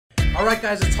All right,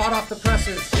 guys, it's hot off the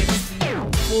presses. It's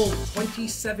the full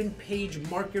 27-page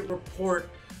market report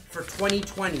for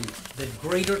 2020, the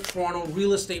Greater Toronto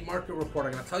Real Estate Market Report.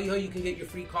 I'm going to tell you how you can get your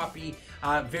free copy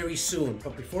very soon.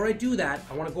 But before I do that,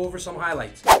 I want to go over some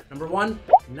highlights. Number one,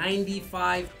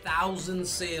 95,000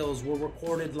 sales were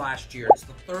recorded last year. It's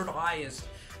the third highest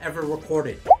ever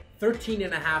recorded.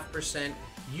 13.5%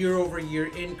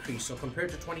 year-over-year increase. So compared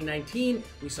to 2019,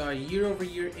 we saw a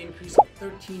year-over-year increase of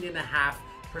 13.5%.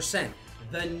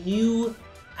 The new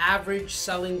average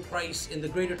selling price in the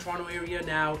Greater Toronto area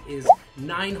now is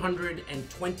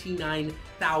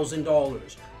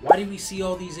 $929,000. Why do we see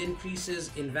all these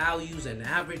increases in values and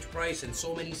average price and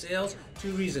so many sales?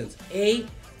 Two reasons. A,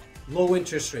 low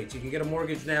interest rates. You can get a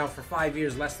mortgage now for 5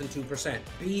 years less than 2%.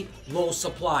 B, low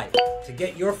supply. To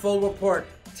get your full report,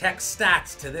 text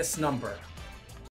stats to this number.